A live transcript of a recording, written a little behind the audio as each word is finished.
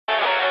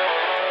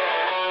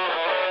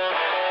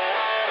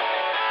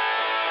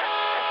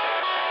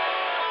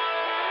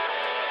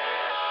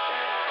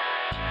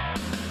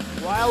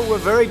we're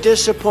very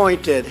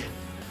disappointed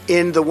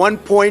in the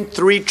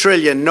 1.3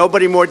 trillion.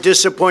 Nobody more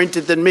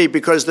disappointed than me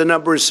because the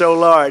number is so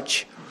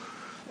large.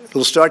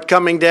 It'll start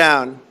coming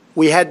down.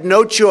 We had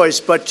no choice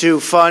but to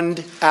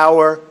fund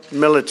our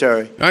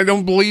military. I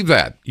don't believe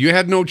that. You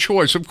had no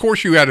choice. Of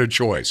course you had a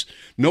choice.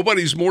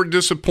 Nobody's more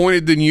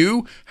disappointed than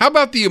you. How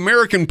about the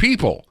American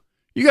people?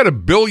 You got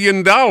 $1 billion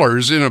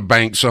in a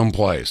bank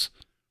someplace.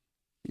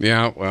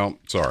 Yeah, well,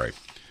 sorry.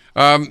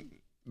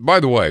 By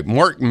the way,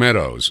 Mark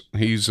Meadows,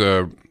 he's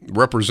a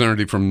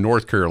representative from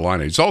North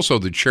Carolina. He's also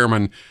the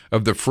chairman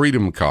of the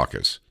Freedom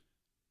Caucus.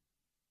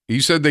 He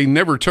said they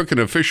never took an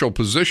official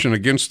position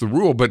against the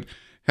rule, but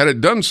had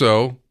it done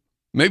so,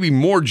 maybe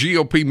more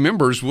GOP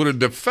members would have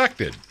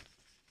defected.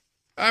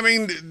 I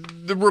mean,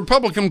 the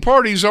Republican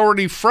Party's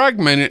already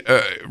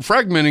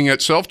fragmenting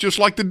itself just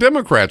like the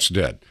Democrats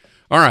did.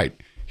 All right,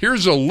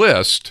 here's a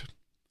list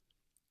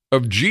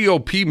of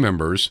GOP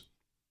members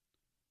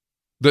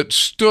that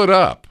stood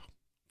up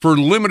for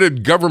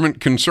limited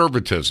government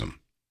conservatism.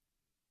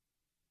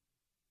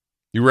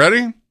 You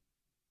ready?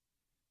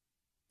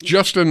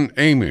 Justin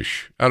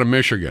Amish out of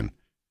Michigan,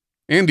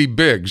 Andy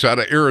Biggs out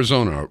of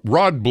Arizona,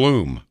 Rod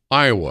Bloom,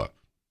 Iowa,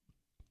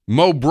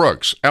 Mo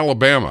Brooks,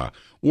 Alabama,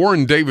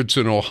 Warren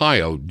Davidson,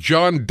 Ohio,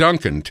 John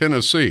Duncan,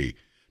 Tennessee,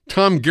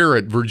 Tom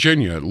Garrett,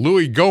 Virginia,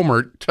 Louis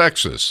Gohmert,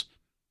 Texas.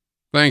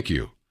 Thank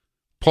you.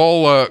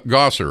 Paul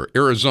Gosser,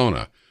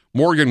 Arizona,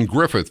 Morgan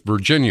Griffith,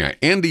 Virginia,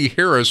 Andy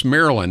Harris,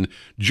 Maryland,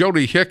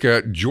 Jody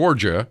Hicka,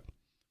 Georgia,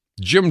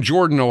 Jim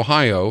Jordan,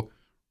 Ohio,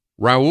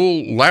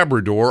 Raul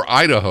Labrador,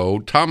 Idaho,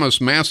 Thomas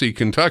Massey,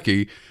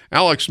 Kentucky,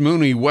 Alex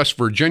Mooney, West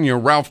Virginia,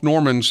 Ralph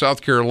Norman,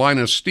 South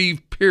Carolina,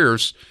 Steve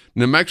Pierce,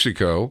 New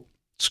Mexico,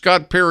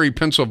 Scott Perry,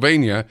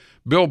 Pennsylvania,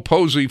 Bill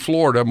Posey,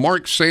 Florida,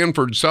 Mark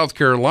Sanford, South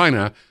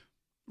Carolina,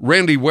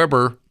 Randy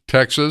Weber,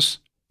 Texas,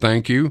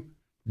 thank you,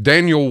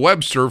 Daniel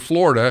Webster,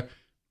 Florida,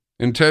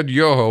 and Ted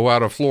Yoho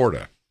out of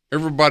Florida.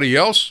 Everybody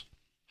else?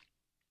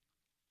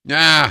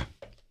 Sign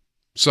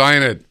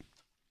it.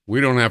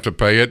 We don't have to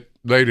pay it.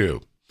 They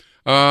do.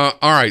 All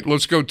right,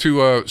 let's go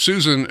to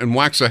Susan in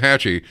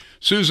Waxahachie.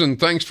 Susan,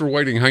 thanks for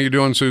waiting. How you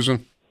doing,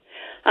 Susan?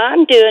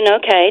 I'm doing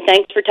okay.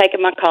 Thanks for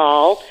taking my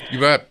call. You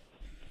bet.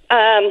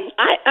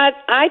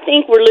 I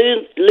think we're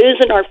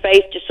losing our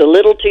faith just a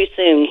little too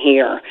soon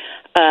here.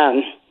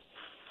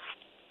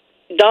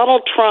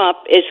 Donald Trump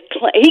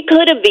he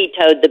could have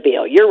vetoed the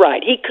bill. You're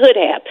right. He could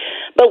have.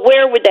 But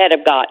where would that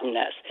have gotten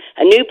us?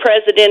 A new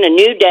president, a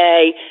new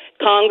day.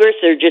 Congress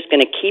are just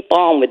going to keep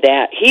on with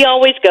that. He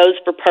always goes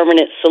for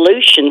permanent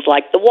solutions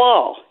like the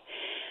wall.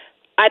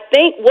 I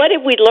think, what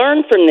have we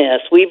learned from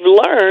this? We've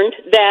learned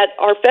that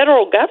our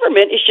federal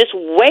government is just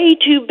way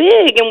too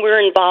big, and we're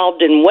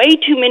involved in way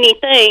too many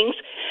things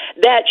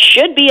that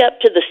should be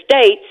up to the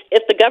states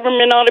if the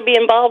government ought to be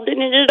involved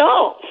in it at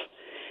all.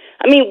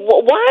 I mean,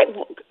 why?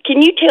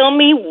 Can you tell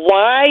me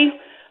why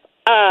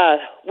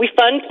we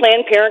fund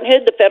Planned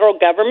Parenthood, the federal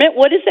government?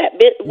 What is that?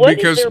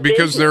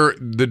 Because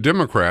the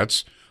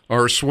Democrats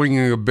are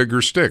swinging a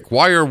bigger stick.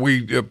 Why are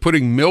we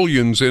putting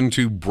millions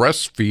into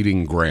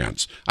breastfeeding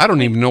grants? I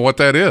don't even know what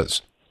that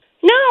is.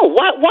 No,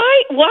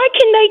 why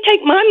can they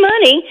take my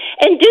money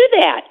and do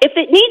that? If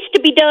it needs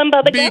to be done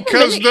by the government,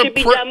 it should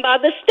be done by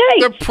the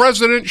state. The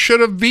president should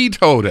have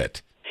vetoed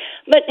it.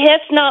 But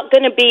that's not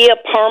going to be a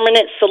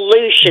permanent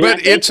solution.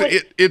 But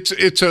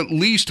it's at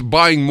least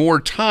buying more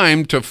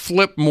time to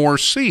flip more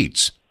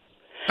seats.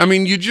 I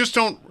mean, you just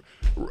don't.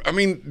 I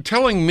mean,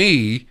 telling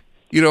me,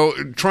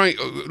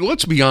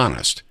 let's be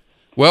honest.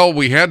 Well,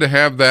 we had to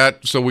have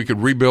that so we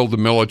could rebuild the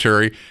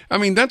military. I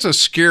mean, that's a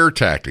scare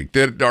tactic,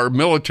 that our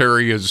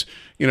military is,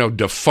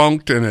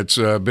 defunct and it's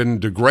been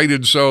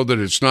degraded so that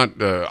it's not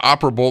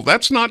operable.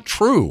 That's not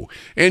true.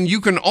 And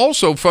you can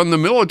also fund the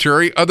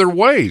military other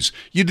ways.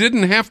 You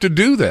didn't have to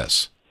do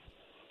this.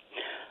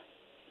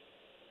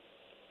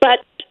 But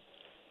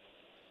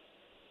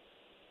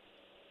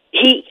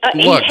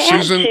look,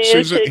 Susan,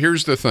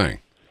 here's the thing.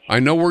 I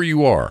know where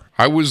you are.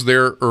 I was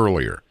there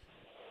earlier.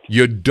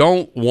 You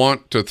don't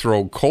want to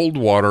throw cold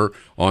water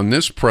on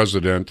this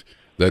president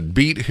that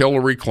beat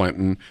Hillary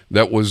Clinton,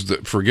 that was,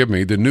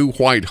 the new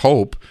white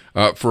hope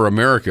for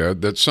America,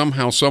 that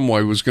somehow, some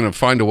way was going to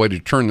find a way to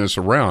turn this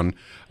around.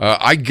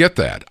 I get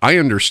that. I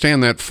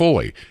understand that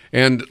fully.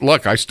 And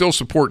look, I still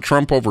support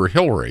Trump over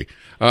Hillary.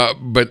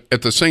 But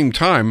at the same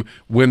time,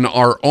 when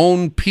our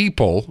own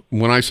people,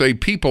 when I say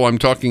people, I'm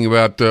talking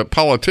about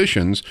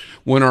politicians,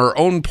 when our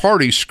own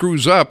party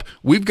screws up,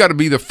 we've got to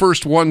be the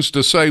first ones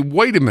to say,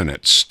 wait a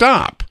minute,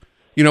 stop.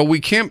 We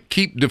can't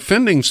keep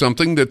defending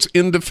something that's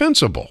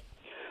indefensible.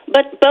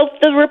 But both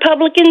the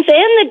Republicans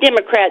and the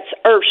Democrats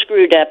are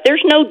screwed up.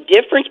 There's no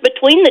difference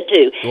between the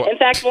two. Well, in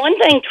fact, one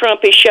thing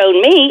Trump has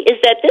shown me is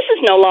that this is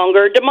no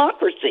longer a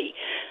democracy.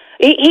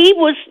 He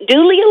was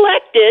duly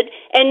elected,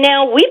 and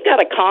now we've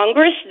got a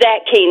Congress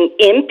that can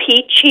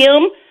impeach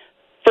him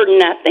for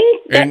nothing.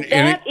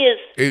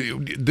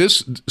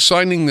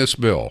 Signing this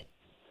bill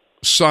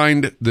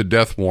signed the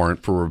death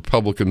warrant for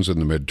Republicans in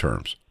the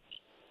midterms.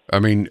 I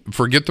mean,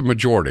 forget the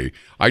majority.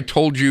 I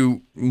told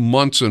you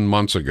months and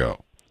months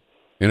ago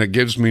and it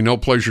gives me no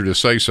pleasure to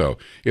say so.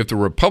 If the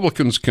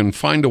Republicans can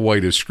find a way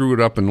to screw it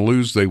up and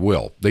lose, they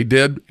will. They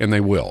did, and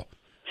they will.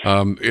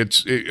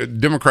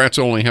 Democrats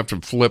only have to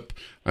flip,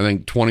 I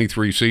think,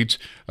 23 seats.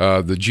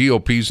 The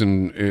GOP's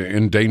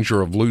in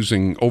danger of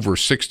losing over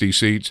 60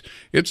 seats.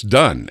 It's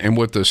done. And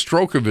with the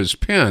stroke of his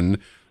pen,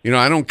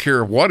 I don't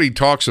care what he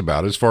talks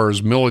about as far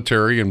as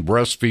military and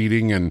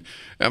breastfeeding. And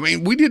I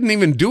mean, we didn't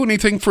even do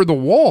anything for the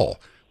wall.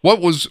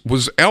 What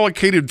was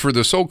allocated for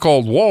the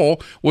so-called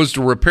wall was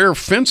to repair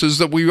fences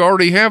that we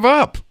already have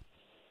up.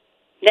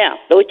 Yeah,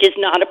 which is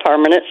not a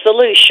permanent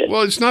solution.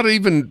 Well, it's not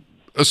even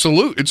a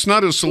solution. It's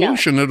not a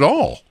solution at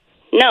all.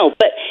 No,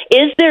 but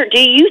do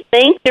you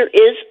think there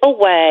is a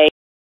way